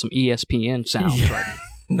throw down some ESPN sounds Yeah. right now.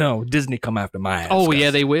 No, Disney come after my ass. Oh, guys.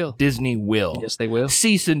 yeah, they will. Disney will. Yes, they will.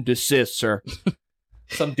 Cease and desist, sir.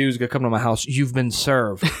 Some dude's gonna come to my house. You've been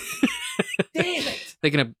served. Damn it!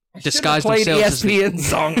 They're going to disguise Played themselves ESPN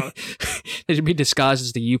song. They should be disguised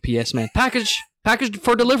as the UPS man. Packaged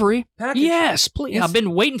for delivery. Package. Yes, please. Yes. I've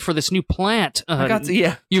been waiting for this new plant. I got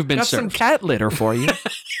You've been got some served. cat litter for you.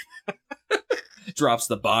 Drops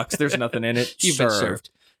the box. There's nothing in it. You've been served.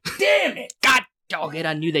 Damn it! God dog it.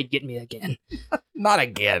 I knew they'd get me again. Not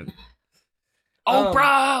again. Oh, bro.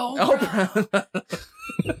 Oh,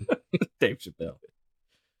 Dave Chappelle.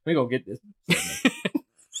 We gonna get this.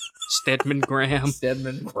 Stedman Graham.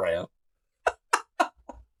 Stedman Graham. I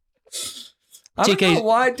don't TK know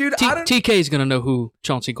why, dude. TK's going to know who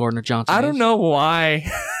Chauncey Gardner Johnson is. I don't know why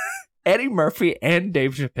Eddie Murphy and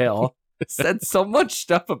Dave Chappelle said so much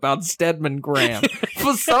stuff about Stedman Graham.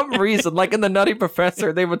 For some reason, like in The Nutty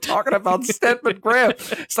Professor, they were talking about Stedman Graham.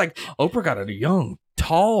 It's like, Oprah got a young,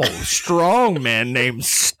 tall, strong man named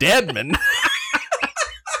Stedman.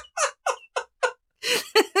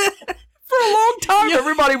 For a long time,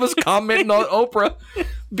 everybody was commenting on Oprah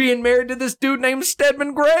being married to this dude named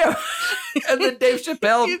Stedman Graham. And then Dave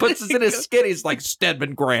Chappelle puts us in his skin. He's like,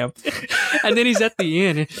 Stedman Graham. And then he's at the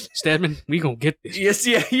end. Stedman, we going to get this. Yes,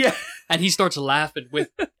 yeah. And he starts laughing with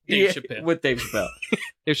Dave Chappelle. With Dave Chappelle.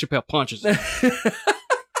 Dave Chappelle punches him.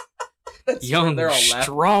 That's Young, when they're all laughing.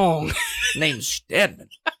 strong. Named Stedman.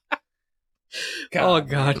 Oh,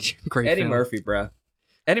 God. Great Eddie film. Murphy, bro.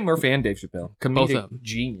 Eddie Murphy and Dave Chappelle. Comedic Both of them.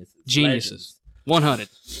 geniuses. Geniuses. 100.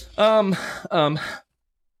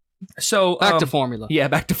 So Back to formula. Yeah,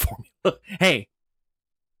 back to formula. Hey,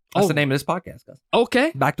 that's the name of this podcast, guys.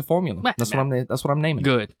 Okay. Back to formula. That's what I'm naming.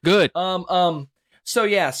 Good. Good. So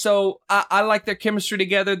yeah, so I like their chemistry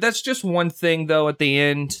together. That's just one thing though. At the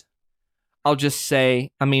end, I'll just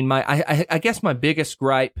say, I mean, I guess my biggest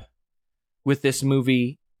gripe with this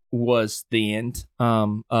movie was the end.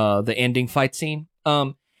 The ending fight scene.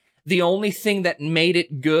 The only thing that made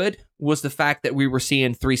it good was the fact that we were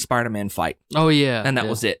seeing 3 Spider-Man fight. Oh, yeah. And that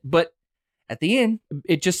was it. But at the end,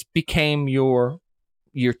 it just became your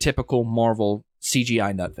typical Marvel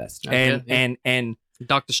CGI nutfest. And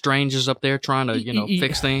Doctor Strange is up there trying to,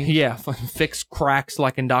 fix things. Yeah, fix cracks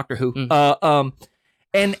like in Doctor Who. Mm.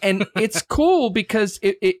 And it's cool because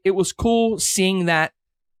it was cool seeing the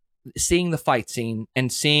fight scene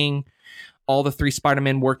and seeing all the 3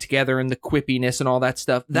 Spider-Men work together and the quippiness and all that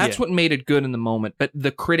stuff. That's what made it good in the moment. But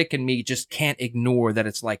the critic in me just can't ignore that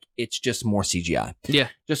it's just more CGI. Yeah.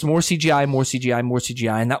 Just more CGI, more CGI, more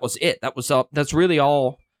CGI. And that was it. That's really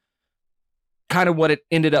all kind of what it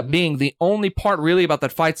ended up being. The only part really about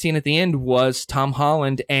that fight scene at the end was Tom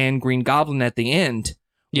Holland and Green Goblin at the end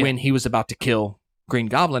when he was about to kill Green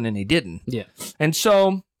Goblin and he didn't. Yeah. And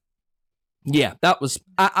so... yeah, that was.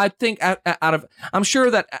 I think I'm sure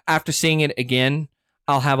that after seeing it again,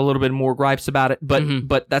 I'll have a little bit more gripes about it. But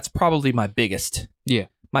but that's probably my biggest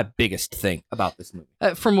my biggest thing about this movie.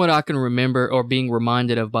 From what I can remember or being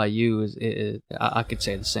reminded of by you, I could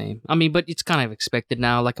say the same. I mean, but it's kind of expected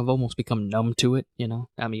now. Like I've almost become numb to it, you know?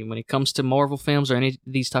 I mean, when it comes to Marvel films or any of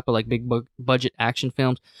these type of like big budget action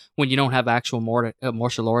films, when you don't have actual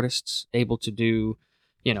martial artists able to do,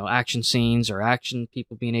 you know, action scenes or action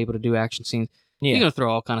people being able to do action scenes, Yeah. you're going to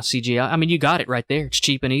throw all kind of CGI. I mean, you got it right there. It's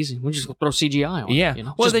cheap and easy. We're just going to throw CGI on Yeah. it, you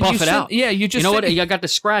know? Well, just then buff you it said- out. Yeah, you just You know said- what? I got the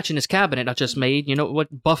scratch in this cabinet I just made. You know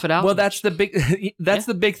what? Buff it out. Well, that's the big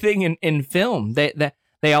the big thing in film.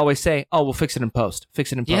 They always say, "Oh, we'll fix it in post.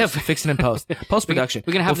 Fix it in post. Yeah. Fix it in post. Post production.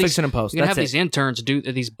 We're gonna have we'll these, fix it in post. We're gonna That's have it." these interns do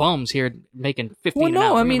these bums here making 15 Well, an no, hour.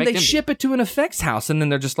 I We're gonna mean make they them do ship it to an effects house, and then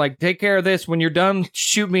they're just like, "Take care of this. When you're done,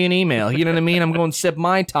 shoot me an email." You know what I mean? I'm going to sip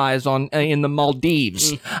Mai Tais on in the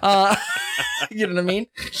Maldives. You know what I mean?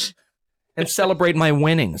 And celebrate my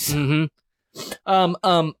winnings. Mhm.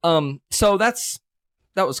 So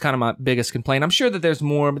that was kind of my biggest complaint. I'm sure that there's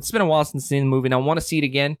more, but it's been a while since I've seen the movie, and I want to see it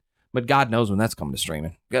again. But God knows when that's coming to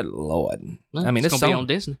streaming. Good Lord! Well, I mean, it's this gonna be Sony- on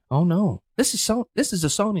Disney. Oh no, this is a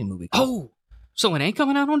Sony movie. Oh, so it ain't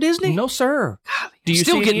coming out on Disney? No, sir. Golly, Do you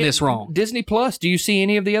still see getting any- this wrong? Disney Plus. Do you see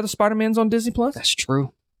any of the other Spider-Mans on Disney Plus? That's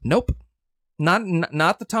true. Nope.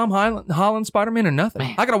 Not the Tom Holland Spider-Man or nothing.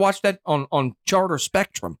 Man. I gotta watch that on Charter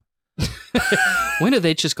Spectrum When are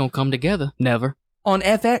they just gonna come together? Never. on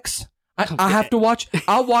FX. I have to watch.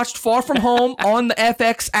 I watched Far From Home on the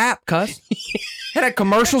FX app, cuz. It had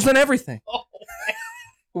commercials and everything.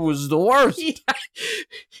 It was the worst.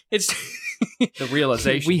 It's The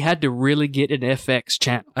realization. we had to really get an FX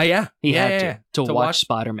channel. Yeah. He yeah, had yeah, to To watch watch-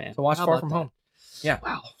 Spider-Man. To watch How Far about From that? Home. Yeah.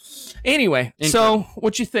 Wow. Anyway, Incredible. so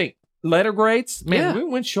what you think? Letter grades? Man, Yeah. we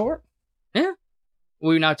went short.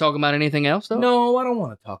 We're not talking about anything else though. No, I don't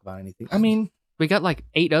want to talk about anything. I mean, We got like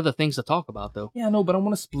 8 other things to talk about though. yeah, no, but I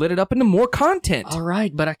want to split it up into more content. All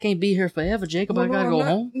right, but I can't be here forever, Jacob. I gotta I'm go not-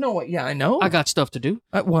 home. No, yeah, I know. I got stuff to do.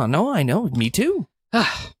 Well, no, I know. Me too.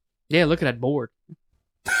 Yeah, look at that board.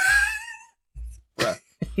 Bruh. I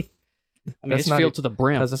mean, That's it's not filled e- to the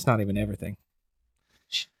brim. Because it's not even everything.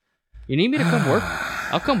 You need me to come work?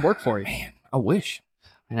 I'll come work for you. Man, I wish.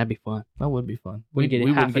 Man, that'd be fun. That would be fun. We get half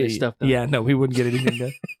wouldn't of this it- stuff done. Yeah, no, we wouldn't get anything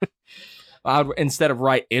done. Instead of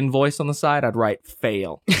write invoice on the side, I'd write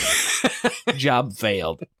fail. Job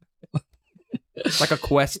failed. Like a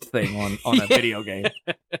quest thing on a video game.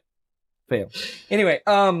 Fail. Anyway,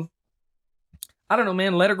 I don't know,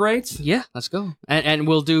 man. Letter grades? Yeah, let's go. And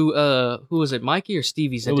we'll do who was it, Mikey or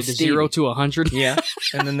Stevie's that It did was the Stevie. 0 to 100? Yeah.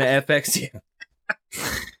 And then the FX, yeah.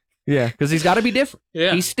 Yeah, because he's got to be different.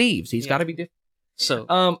 Yeah. He's Steve's. He's Yeah. got to be different. So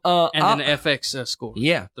And and then the FX score.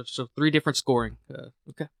 yeah, So 3 different scoring.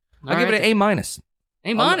 Okay. I'll give it an A minus.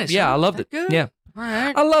 A minus. Yeah, I loved That it. good? Yeah. All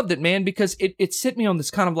right. I loved it, man, because it sent me on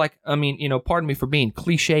this kind of like, I mean, you know, pardon me for being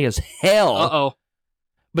cliche as hell, Uh-oh.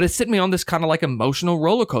 but it sent me on this kind of like emotional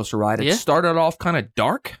roller coaster ride. It Yeah. started off kind of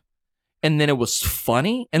dark, and then it was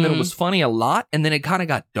funny, and then it Mhm. was funny a lot, and then it kind of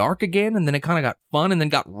got dark again, and then it kind of got fun, and then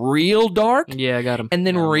got real dark, Yeah, I got him. and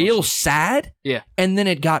then real sad, Yeah. and then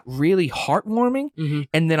it got really heartwarming, Mm-hmm.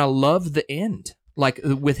 and then I loved the end, like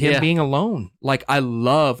with him Yeah. being alone. Like I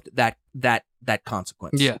loved that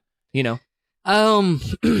consequence. Yeah. You know.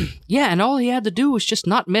 Yeah, and all he had to do was just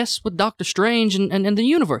not mess with Doctor Strange and the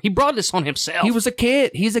universe. He brought this on himself. He was a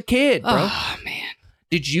kid. He's a kid, bro. Oh, man.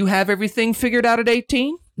 Did you have everything figured out at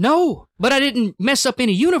 18? No, but I didn't mess up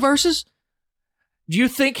any universes. Do you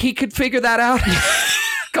think he could figure that out?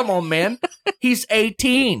 Come on, man. He's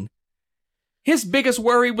 18. His biggest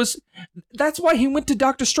worry was that's why he went to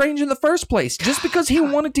Doctor Strange in the first place, just because he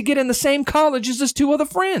wanted to get in the same college as his 2 other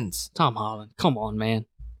friends. Tom Holland, come on, man.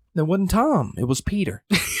 That wasn't Tom. It was Peter.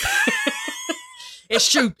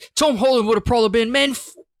 It's true. Tom Holland would have probably been, man,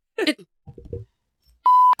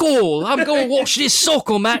 goal. I'm going to watch this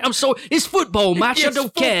soccer match. It's football match. I It's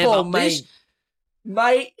don't care football, about this.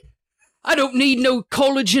 Mate, I don't need no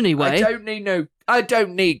college anyway. I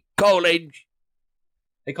don't need college.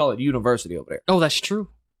 They call it university over there. Oh, that's true.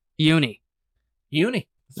 Uni. Uni.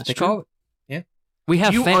 That's They true. call it. We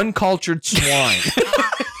have You uncultured swine.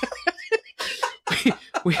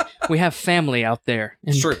 we have family out there in,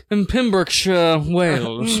 It's true. in Pembrokeshire,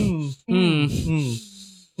 Wales.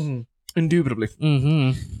 Indubitably.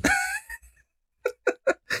 Mm-hmm.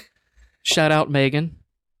 Shout out Megan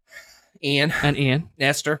Ian, and Ian,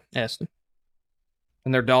 Esther, Esther,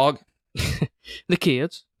 and their dog. the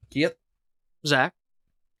kids, Yep. Zach.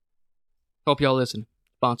 Hope y'all listen.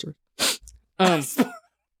 Sponsor.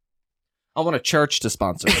 I want a church to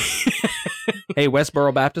sponsor. Hey,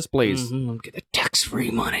 Westboro Baptist, please. Get the tax-free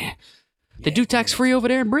money. They do tax-free over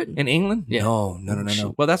there in Britain. In England? Yeah.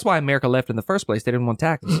 No. Well, that's why America left in the first place. They didn't want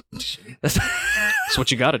taxes. That's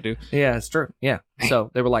what you got to do. Yeah, it's true. Yeah.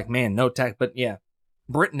 So they were like, man, no tax. But yeah,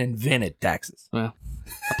 Britain invented taxes. Well,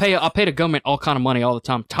 I pay the government all kind of money all the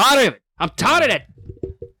time. Tired of it. I'm tired of it.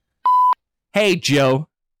 Hey, Joe.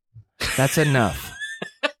 That's enough.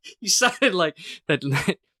 You sounded like that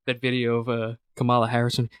video of Kamala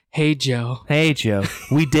Harrison. Hey, Joe. Hey, Joe.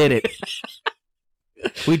 We did it.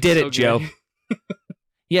 We did it, Joe.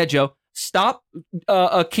 Yeah, Joe. Stop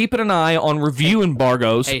keeping an eye on review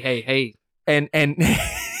embargoes. Hey. And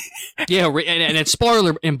Yeah, and it's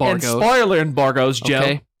spoiler embargoes. And spoiler embargoes, Joe.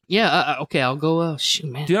 Okay. Yeah, okay, I'll go,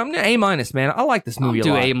 shoot, man. Dude, I'm A-, man. I like this movie I'll do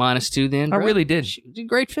a lot. A- too then. I bro. really did. Shoot,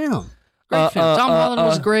 great film. Great film. Tom Holland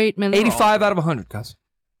was great, man. 85 out of 100, cuz.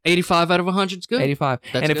 85 out of 100 is good. 85.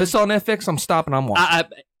 That's and if good. it's on Netflix, I'm stopping. I'm watching.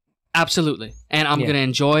 Absolutely. And I'm Yeah. going to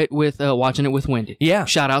enjoy it with watching it with Wendy. Yeah.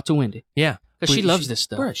 Shout out to Wendy. Yeah. Because she loves this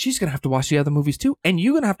stuff. Bruh, she's going to have to watch the other movies, too. And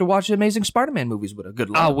you're going to have to watch the Amazing Spider-Man movies with her.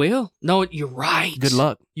 Good luck. I will. No, you're right. Good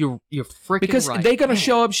luck. You're freaking Because right. they're going to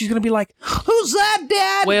show up. She's going to be like, who's that,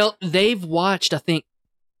 Dad? Well, they've watched, I think,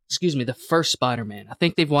 the first Spider-Man. I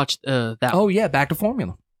think they've watched that one. Oh, yeah. Back to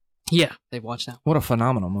Formula. Yeah, they've watched that one. What a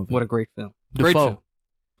phenomenal movie. What a great film. Defoe. Great film.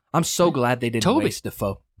 I'm so glad they didn't Toby. waste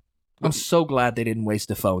Defoe. I'm so glad they didn't waste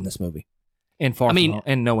Defoe in this movie. In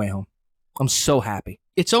No Way Home. I'm so happy.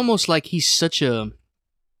 It's almost like he's such a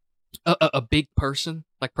big person,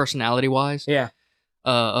 like personality-wise, Yeah.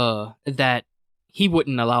 that he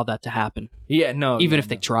wouldn't allow that to happen, Yeah, no. even no, if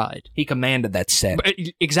they no. tried. He commanded that set. But,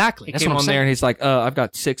 exactly. He That's came what I'm on saying. there and he's like, I've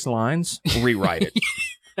got 6 lines. Rewrite it.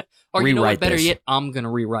 Or you know what? Rewrite Better this. yet, I'm gonna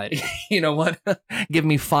rewrite it. You know what? Give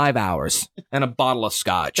me 5 hours and a bottle of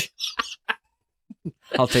scotch.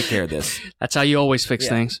 I'll take care of this. That's how you always fix Yeah.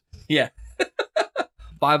 things. Yeah.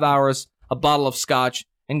 5 hours, a bottle of scotch,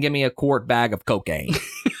 and give me a quart bag of cocaine.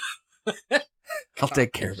 I'll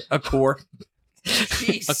take care of it. A quart.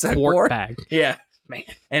 Jeez, A quart bag. Yeah. Man.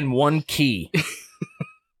 And 1 key.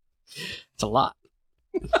 It's a lot.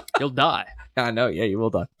 You'll die. I know. Yeah, you will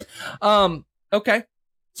die. Okay.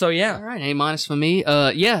 So, yeah. All right, A- for me.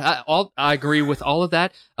 Yeah, I agree with all of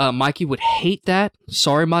that. Mikey would hate that.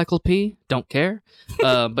 Sorry, Michael P. Don't care.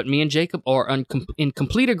 But me and Jacob are in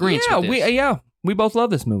complete agreement with this. We both love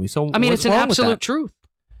this movie. So I mean, what's it's an wrong with absolute that? truth.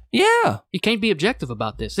 Yeah. You can't be objective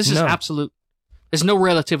about this. This is No. absolute. There's no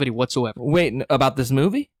relativity whatsoever. Wait, about this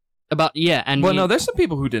movie? And Well, no, there's some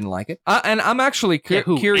people who didn't like it. And I'm actually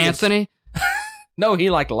who? curious. Anthony? No, he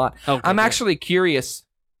liked it a lot. Okay, I'm good. actually curious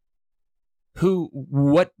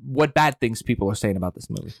what bad things people are saying about this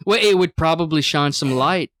movie. Well, it would probably shine some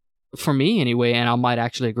light for me anyway, and I might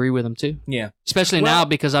actually agree with him too. Yeah. Especially Well- now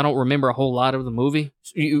because I don't remember a whole lot of the movie.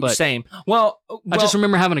 But- Same. Well, I just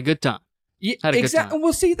remember having a good time. yeah, had a good exactly. time.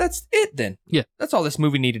 Well, see, that's it then. Yeah. That's all this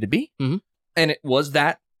movie needed to be. Mhm. And it was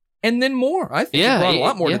that, and then more. I think Yeah, it brought a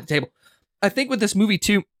lot more yeah. to the table. I think with this movie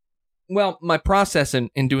too, well, my process in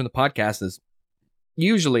doing the podcast is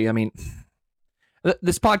usually, I mean,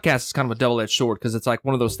 this podcast is kind of a double-edged sword because it's like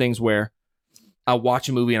one of those things where I watch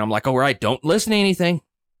a movie and I'm like, all right, don't listen to anything.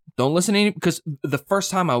 Don't listen to any, because the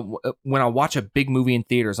first time when I watch a big movie in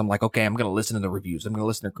theaters, I'm like, okay, I'm going to listen to the reviews. I'm going to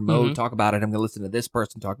listen to Kermode talk about it. I'm going to listen to this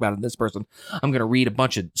person talk about it and this person. I'm going to read a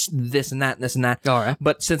bunch of this and that and this and that. All right.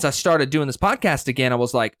 But since I started doing this podcast again, I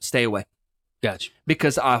was like, stay away. Gotcha.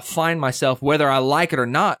 Because I find myself, whether I like it or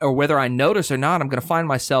not, or whether I notice or not, I'm going to find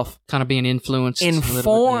myself Kind of being influenced. a little bit,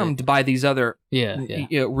 informed by these other Yeah.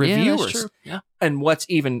 reviewers. Yeah, that's true. Yeah. And what's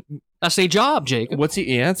even That's their job, Jacob.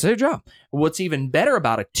 it's their job. What's even better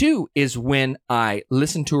about it too is when I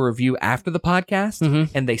listen to a review after the podcast Mhm.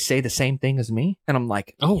 and they say the same thing as me, and I'm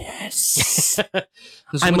like, Oh. yes, This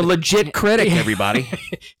is I'm a when legit critic, everybody.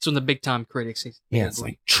 It's when the big time critics. Yeah, it's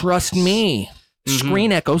like, trust me. Mhm.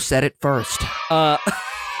 Screen Echo said it first.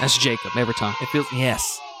 That's Jacob every time. It feels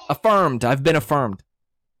affirmed. I've been affirmed.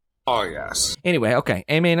 Oh, yes. Anyway, okay.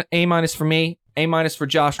 A- for me. A- for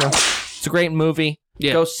Joshua. It's a great movie.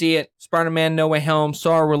 Yeah. Go see it. Spider-Man No Way Home.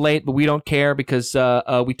 Sorry we're late, but we don't care because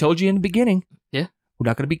we told you in the beginning. Yeah. We're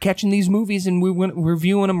not going to be catching these movies and we're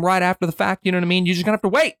reviewing them right after the fact. You know what I mean? You're just going to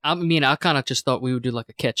have to wait. I mean, I kind of just thought we would do like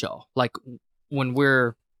a catch-all, like when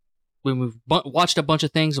we've watched a bunch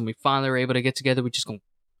of things and we finally were able to get together.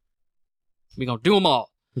 We're gonna do them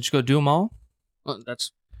all. We're just going to do them all.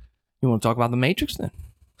 That's You want to talk about The Matrix then?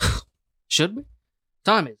 should we?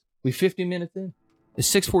 Time is. We 50 minutes in. It's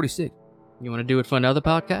 6:46. You want to do it for another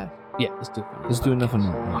podcast? Yeah, let's do it. For Let's do enough. All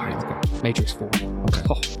right. Matrix 4.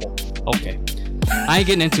 Okay. I ain't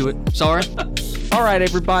getting into it. Sorry. All right,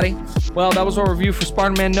 everybody. Well, that was our review for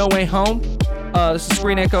Spider-Man No Way Home. This is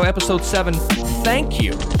Screen Echo episode 7. Thank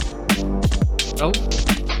you Oh.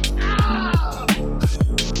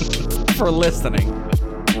 for listening.